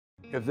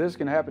If this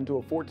can happen to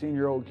a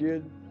 14-year-old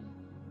kid,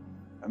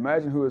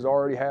 imagine who it's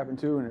already happened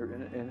to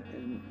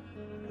and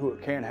who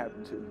it can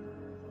happen to.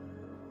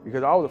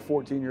 Because I was a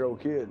 14-year-old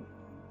kid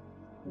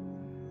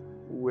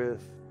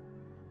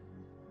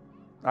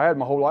I had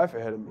my whole life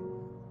ahead of me.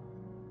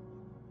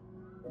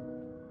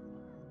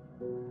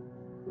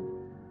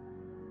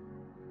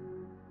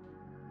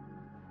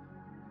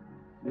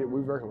 Yeah, we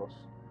were very close.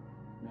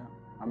 Yeah.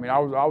 I mean, I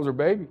was her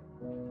baby.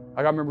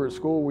 Like, I remember at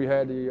school we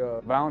had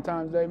the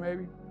Valentine's Day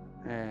maybe,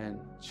 and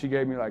she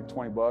gave me like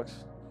 20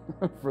 bucks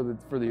for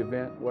the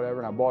event, whatever,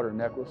 and I bought her a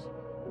necklace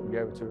and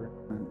gave it to her.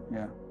 And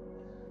yeah,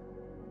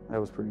 that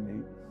was pretty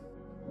neat.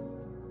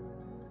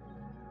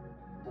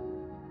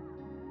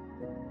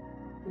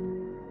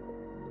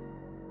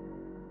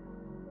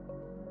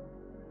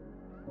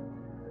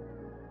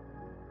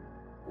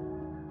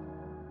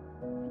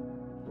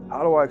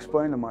 How do I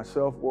explain to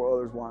myself or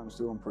others why I'm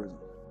still in prison?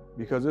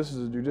 Because this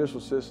is a judicial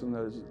system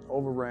that is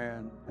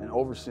overran and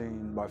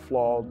overseen by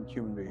flawed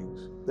human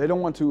beings. They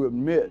don't want to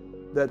admit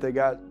that they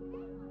got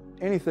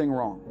anything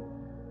wrong.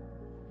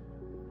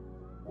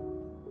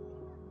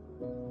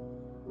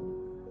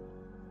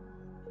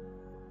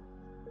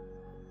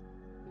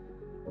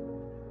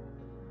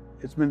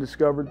 It's been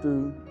discovered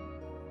through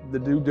the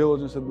due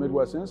diligence of the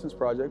Midwest Innocence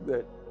Project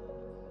that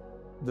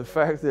the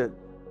fact that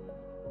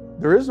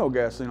there is no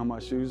gasoline on my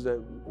shoes, that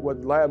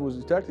what the lab was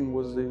detecting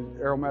was the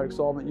aromatic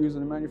solvent used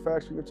in the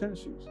manufacturing of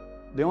tennis shoes.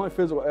 The only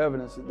physical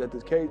evidence that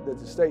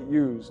the state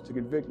used to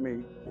convict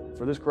me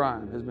for this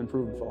crime has been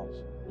proven false.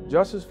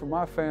 Justice for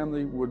my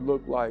family would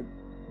look like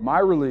my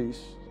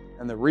release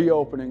and the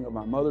reopening of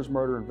my mother's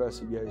murder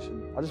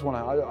investigation. I just want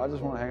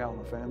to hang out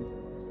with my family.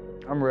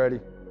 I'm ready.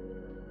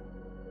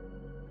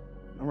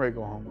 I'm ready to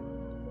go home.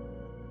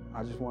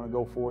 I just want to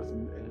go forth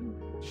and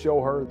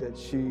show her that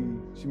she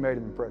made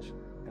an impression.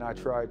 And I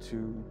try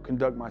to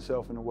conduct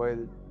myself in a way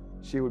that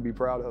she would be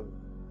proud of.